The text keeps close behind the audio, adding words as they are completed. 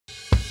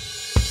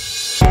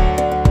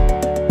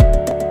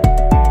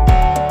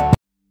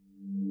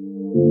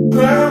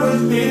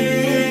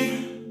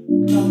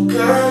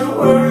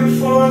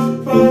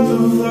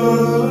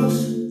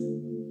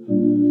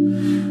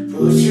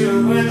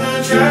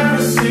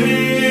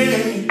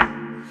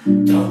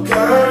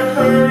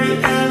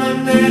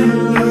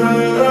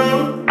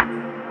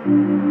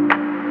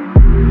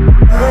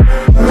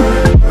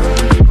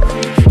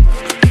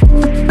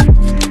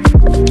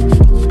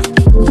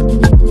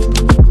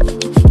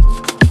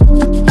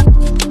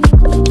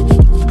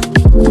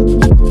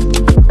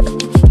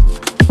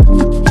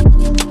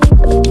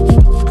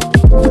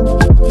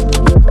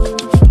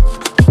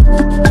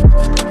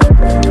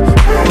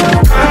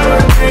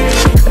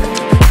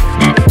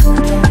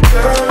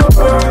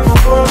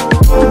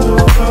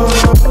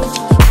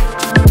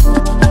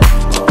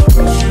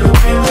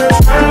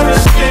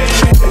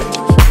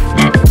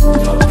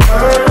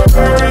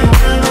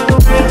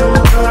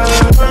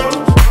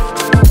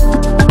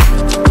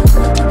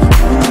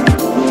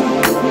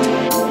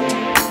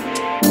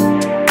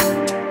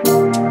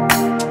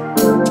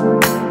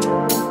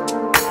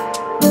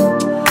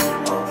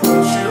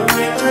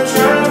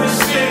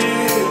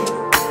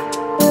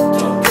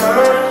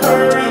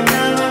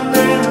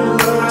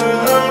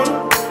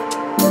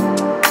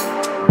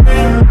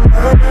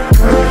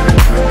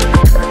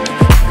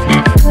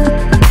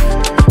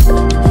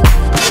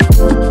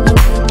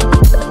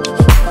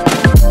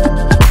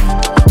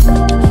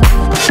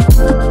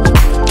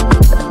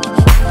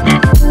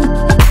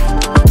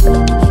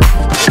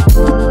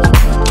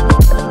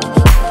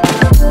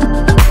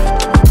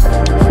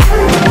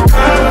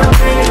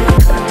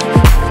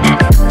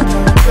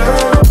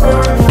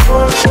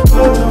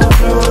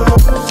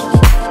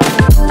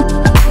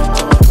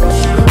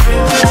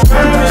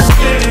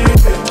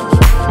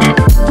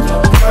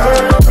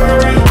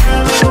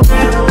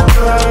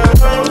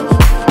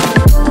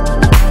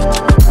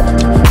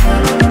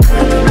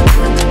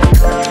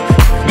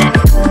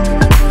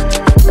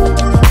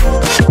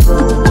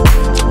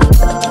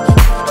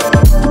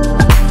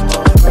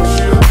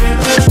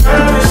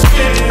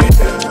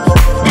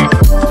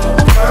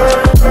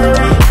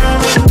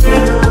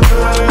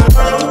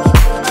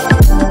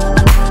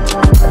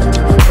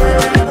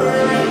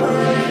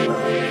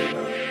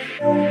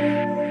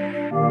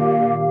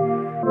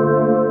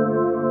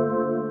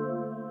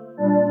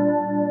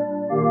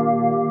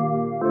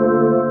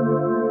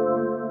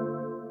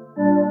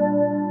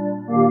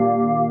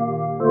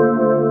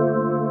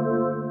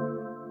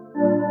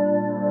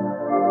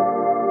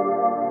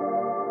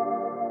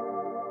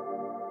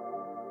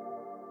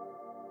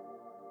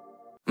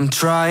I'm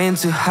trying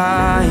to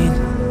hide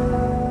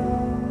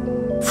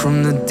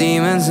from the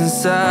demons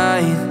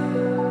inside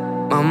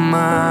my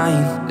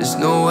mind. There's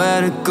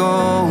nowhere to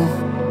go,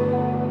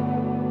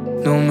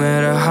 no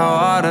matter how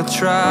hard I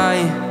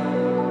try,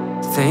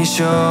 they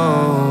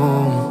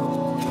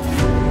show.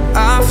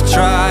 I've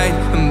tried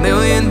a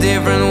million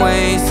different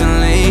ways to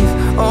leave.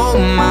 Oh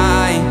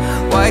my,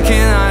 why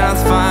can't I not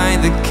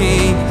find the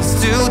key? It's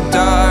too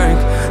dark,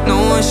 no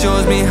one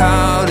shows me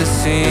how to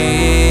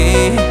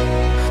see.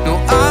 No,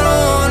 I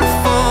don't wanna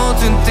fall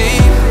too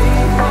deep.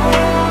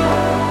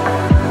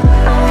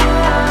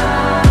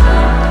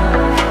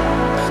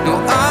 No,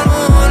 I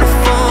don't wanna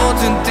fall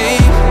too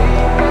deep.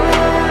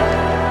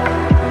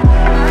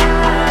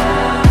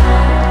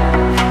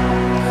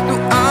 No,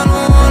 I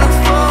don't wanna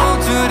fall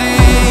too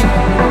deep.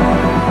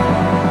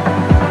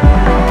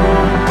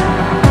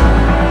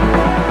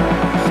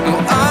 No,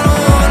 I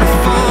don't wanna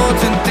fall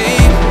too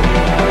deep.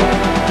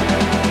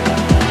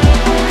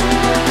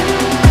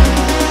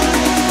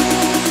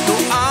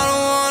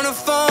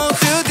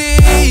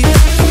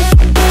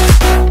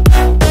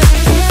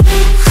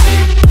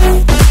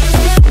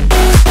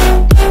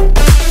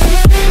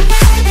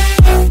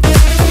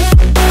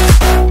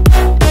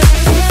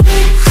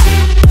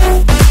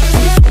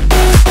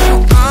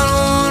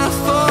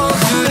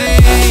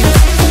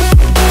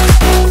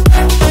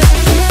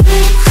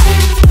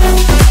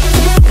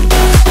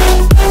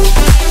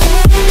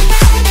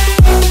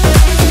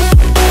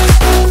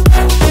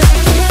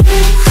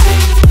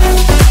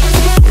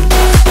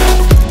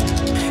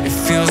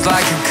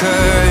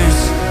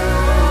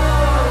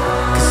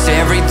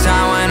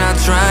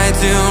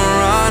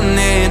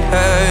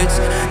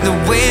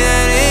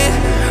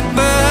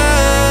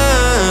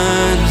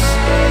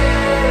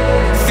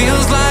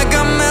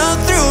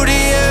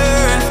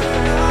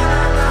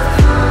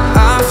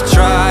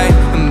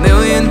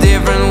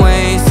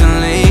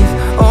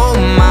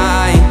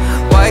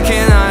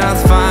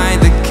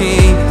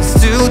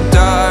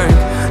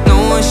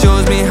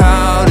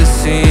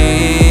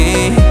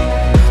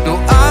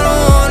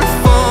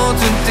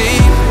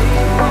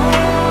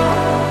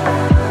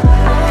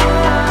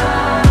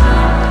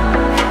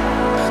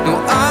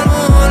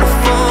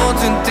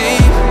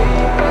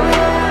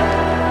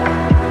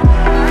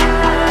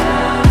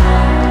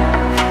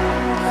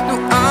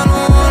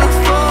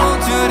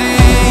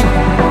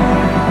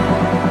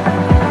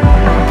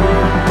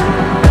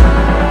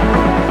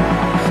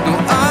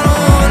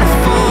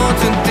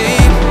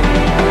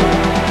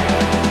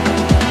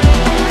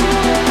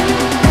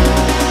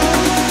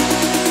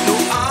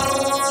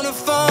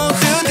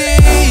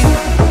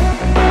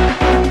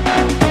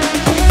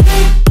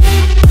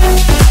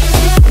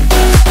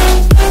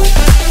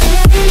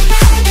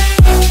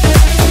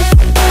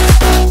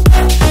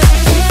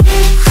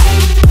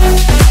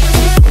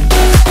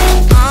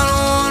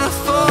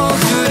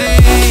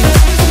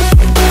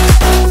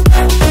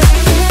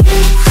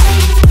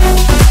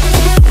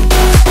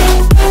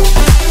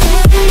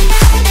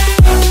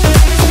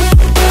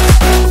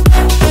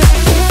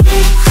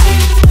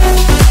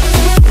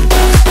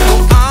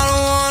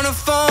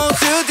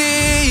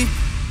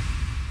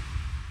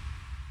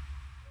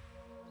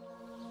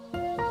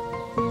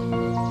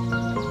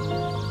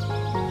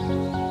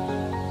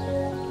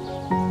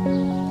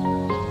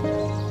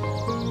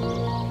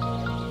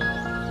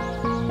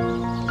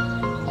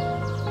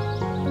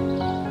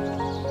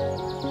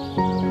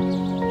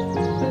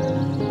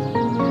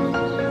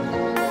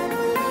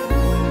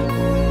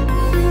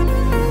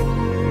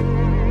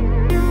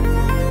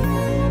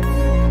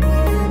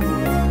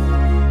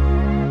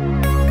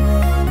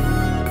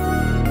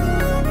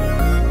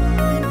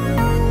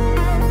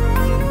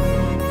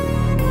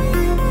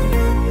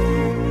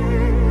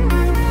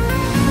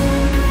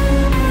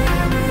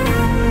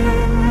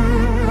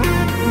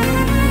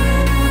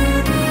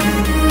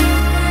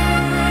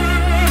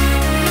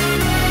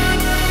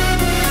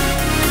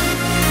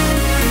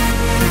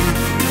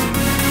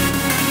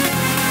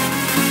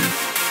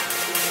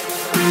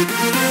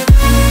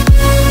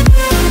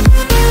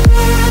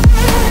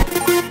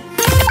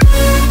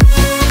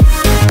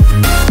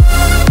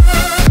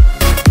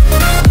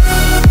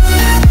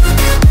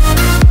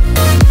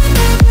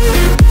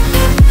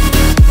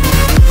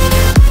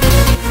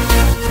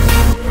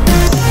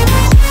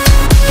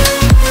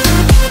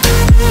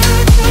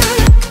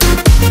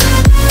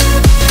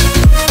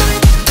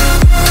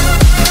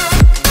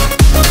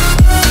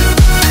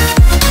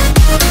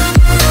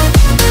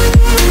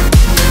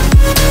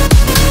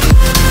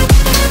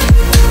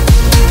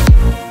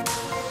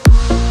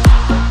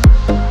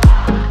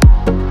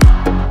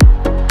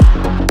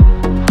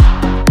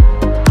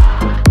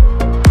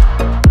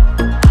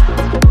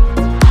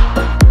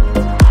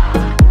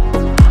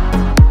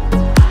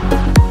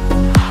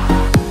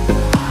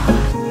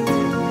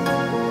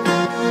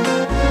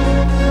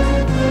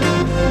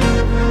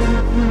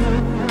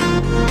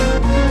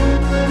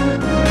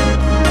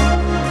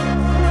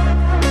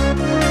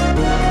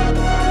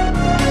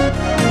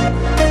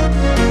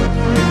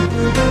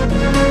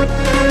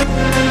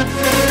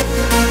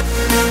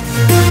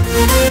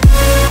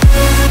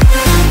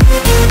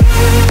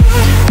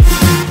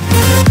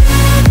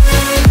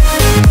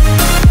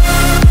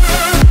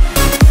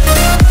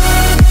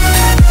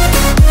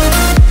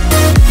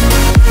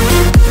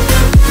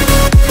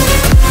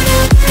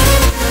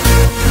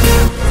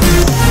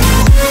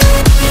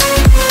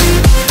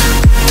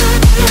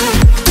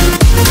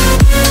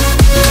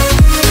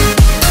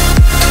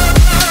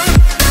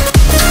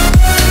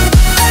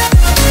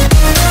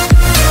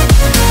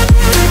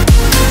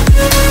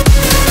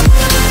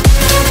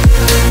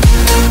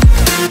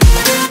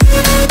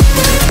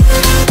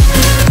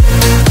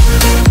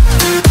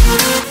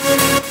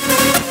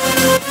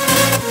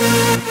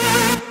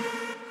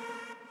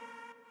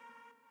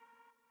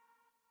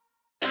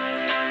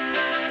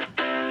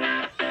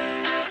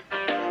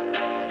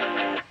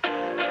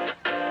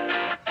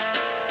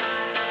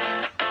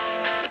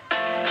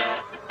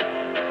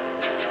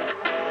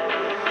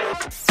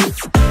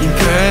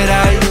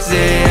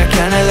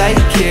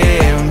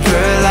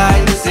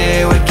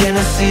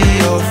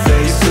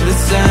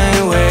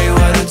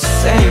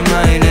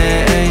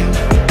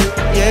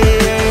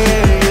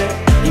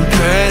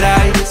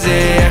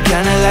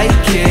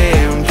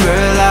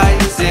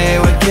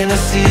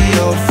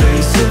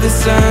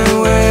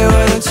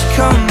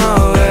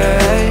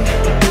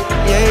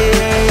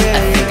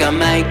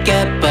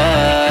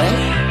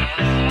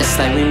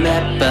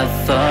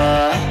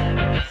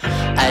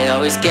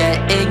 always get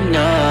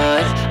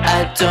ignored.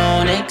 I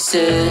don't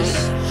exist.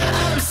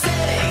 I'm sick.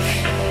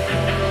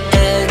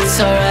 It's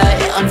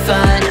alright, I'm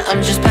fine,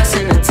 I'm just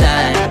passing the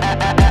time.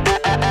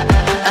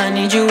 I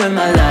need you in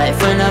my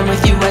life. When I'm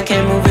with you I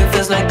can't move, it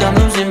feels like I'm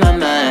losing my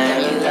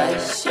mind.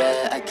 Paradise,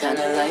 yeah, I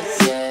kinda like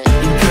it.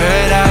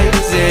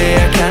 Paradise,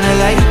 yeah, I kinda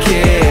like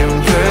it.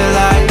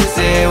 Paradise,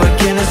 yeah, why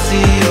can't I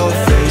see your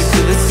face?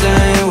 Feel the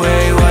same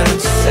way, why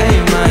don't you say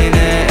my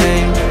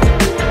name?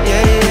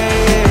 Yeah, yeah,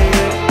 yeah,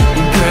 yeah.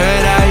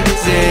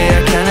 Paradise, yeah,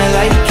 I kinda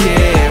like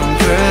it.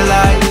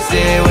 Paradise,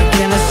 yeah, why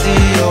can't I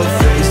see your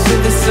face?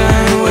 Feel the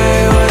same way,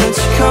 why don't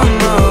you come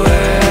my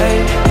way?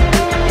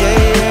 Yeah,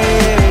 yeah,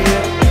 yeah,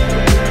 yeah.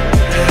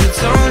 I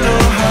don't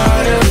know how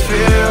to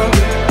feel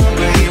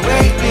when you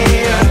wake me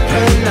up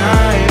at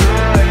night.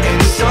 And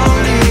it's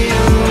only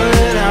you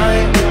and I.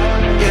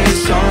 Yeah,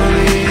 it's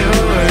only you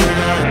and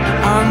I.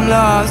 I'm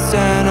lost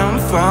and I'm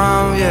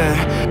found, yeah.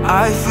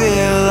 I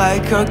feel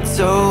like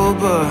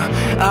October.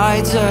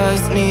 I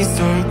just need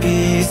some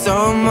peace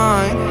of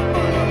mind.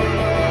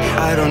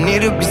 I don't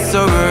need to be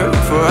sober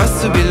for us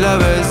to be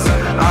lovers.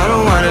 I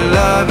don't wanna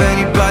love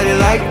anybody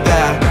like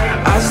that.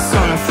 I just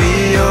wanna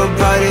feel your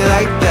body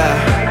like that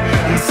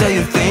and tell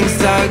you things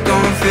that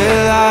gon' feel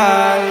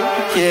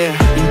like,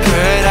 yeah. In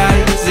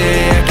paradise,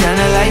 yeah, I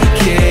kinda like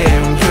it.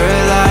 In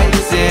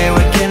paradise, yeah,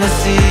 why can't I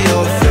see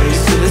your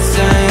face? Feel the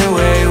same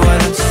way, why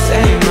don't you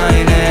say my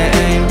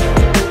name?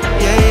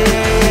 Yeah, yeah,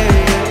 yeah,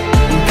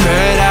 yeah. In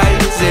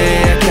paradise,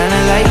 yeah, I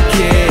kinda like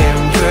it.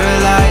 In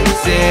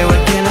paradise, yeah, why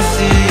can't I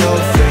see your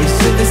face?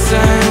 Feel the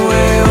same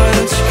way, why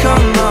don't you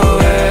come my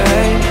way?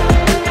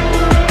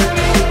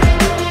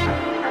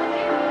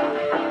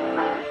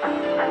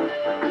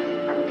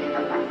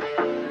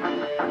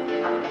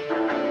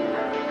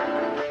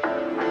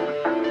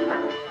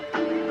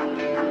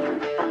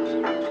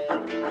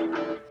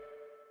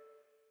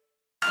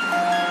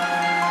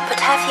 But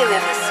have you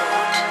ever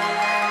thought,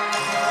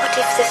 what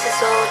if this is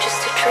all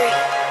just a dream?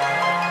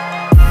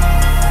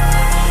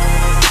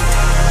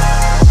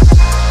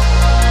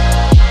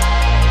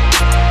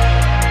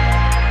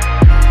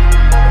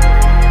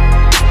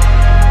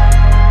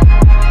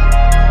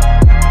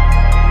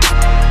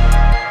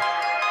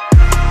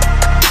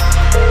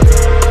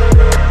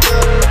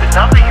 The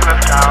number you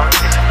have dialed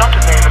is not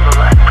available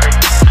at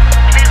present.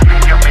 Please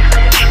leave your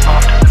message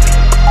after the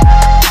beep.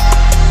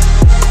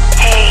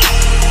 Hey,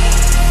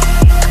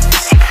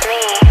 it's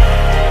me.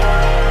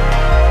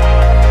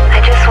 I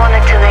just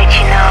wanted to let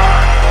you know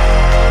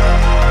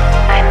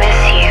I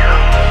miss you.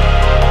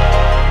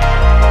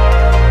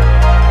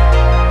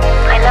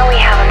 I know we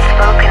haven't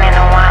spoken in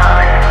a while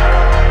and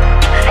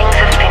things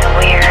have been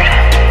weird.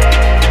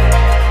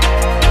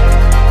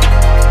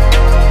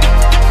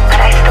 But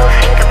I still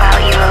think about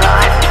you a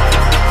lot.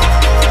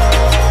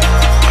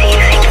 Do you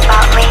think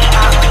about me?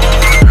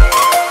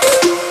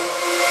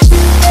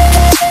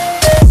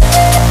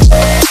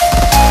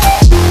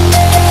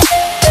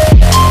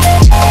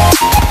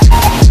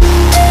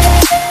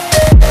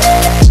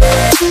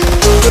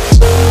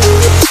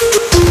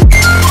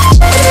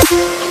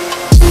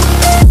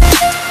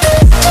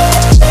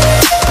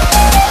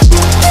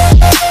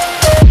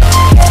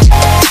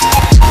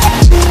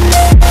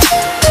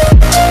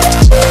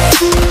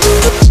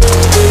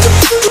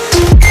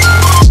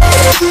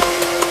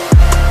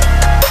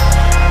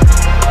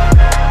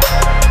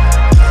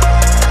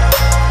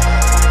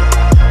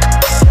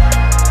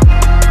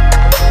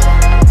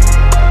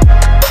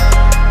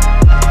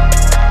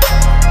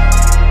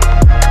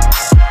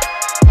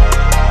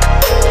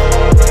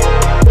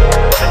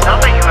 The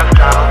number you have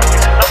dialed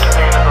is not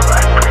available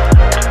at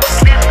present.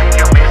 Please leave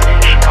your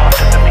message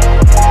after the beep.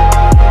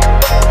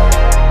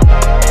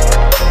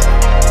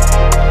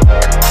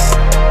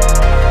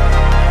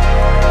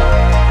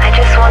 I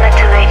just wanted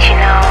to let you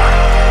know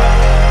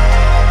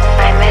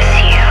I miss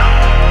you.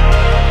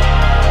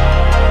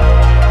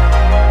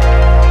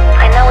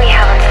 I know we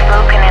haven't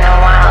spoken in a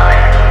while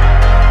and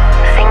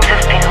things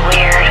have been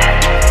weird.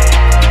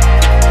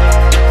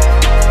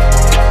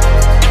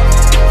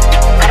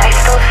 But I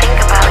still think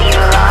about you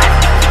a lot.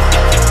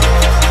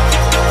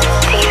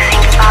 Do you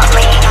think about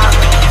me?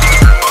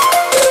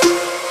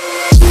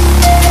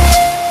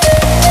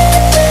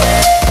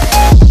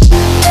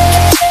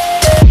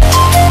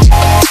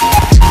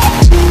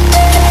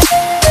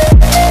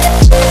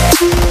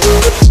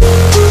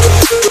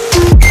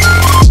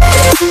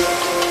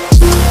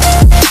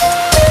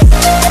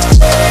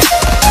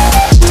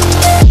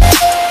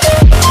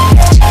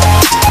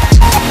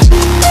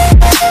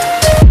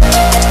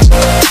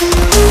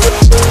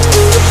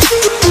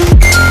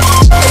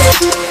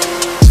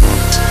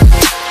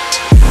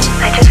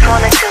 I just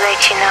wanted to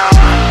let you know.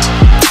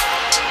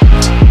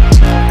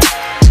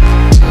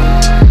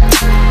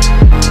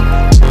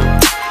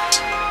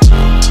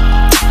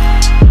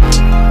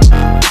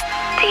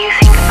 Do you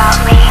think about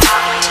me?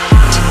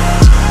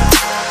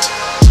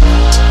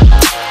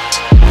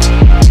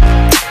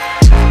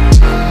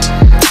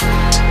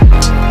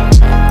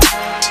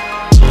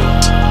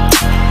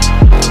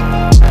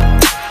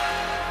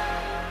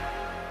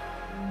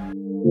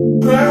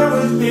 Bear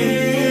with me,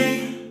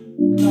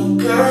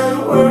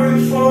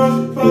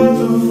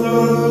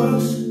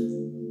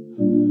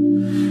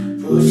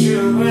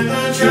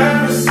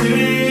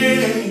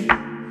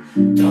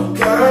 Don't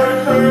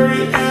gotta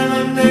hurry and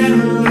I need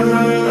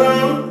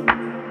love.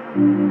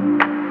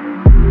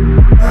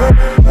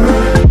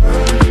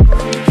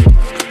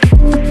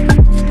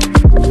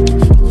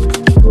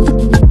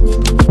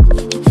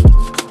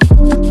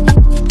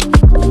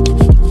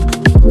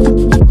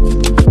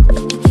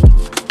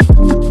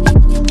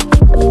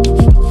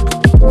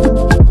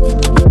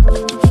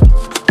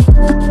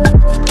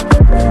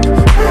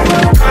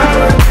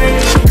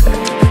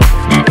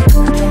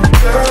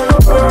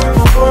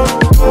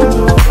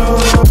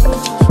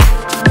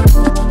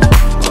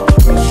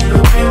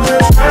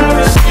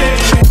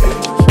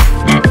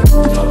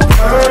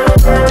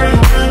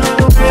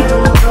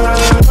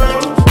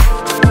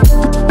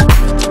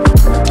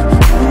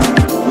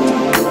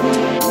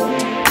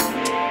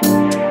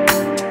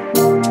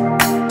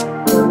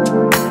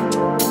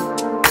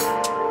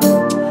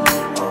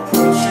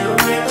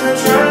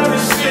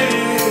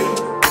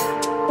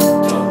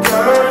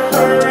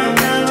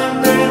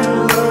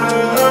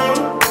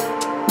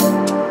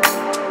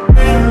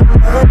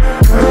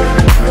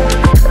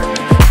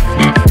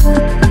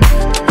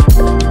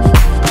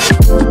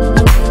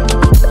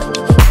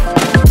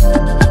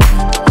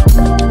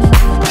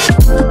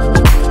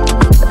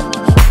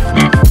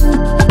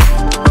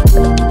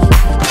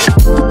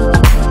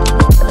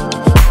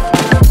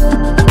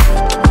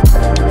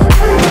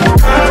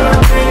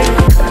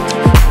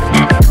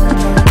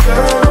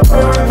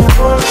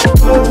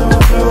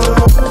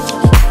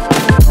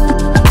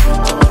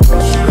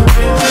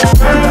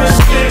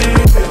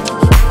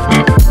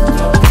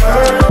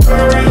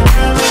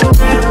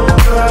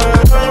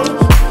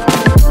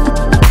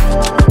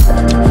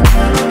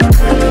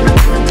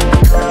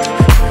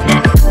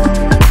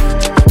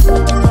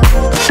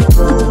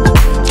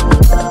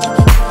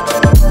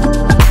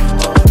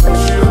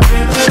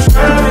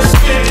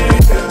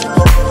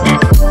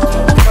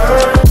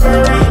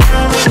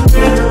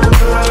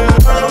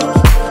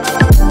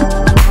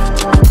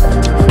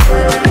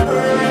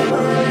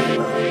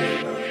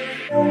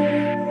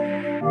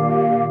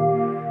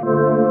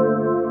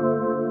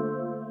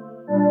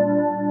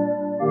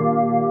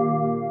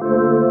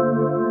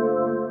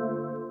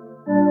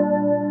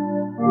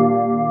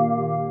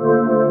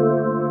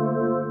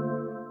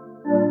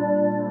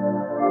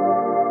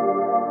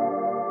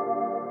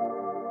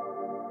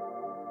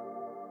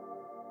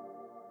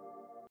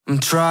 I'm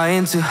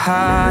trying to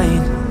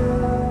hide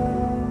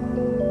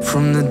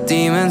from the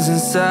demons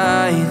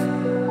inside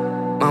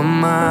my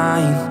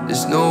mind.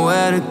 There's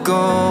nowhere to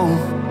go.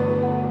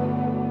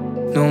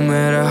 No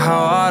matter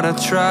how hard I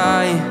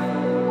try,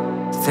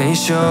 they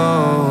show.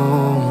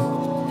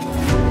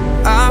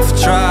 I've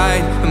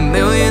tried a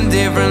million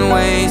different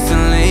ways to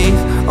leave.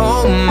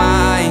 Oh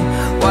my,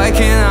 why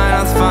can't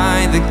I not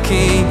find the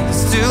key?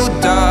 It's too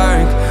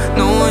dark,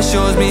 no one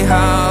shows me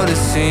how to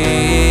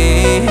see.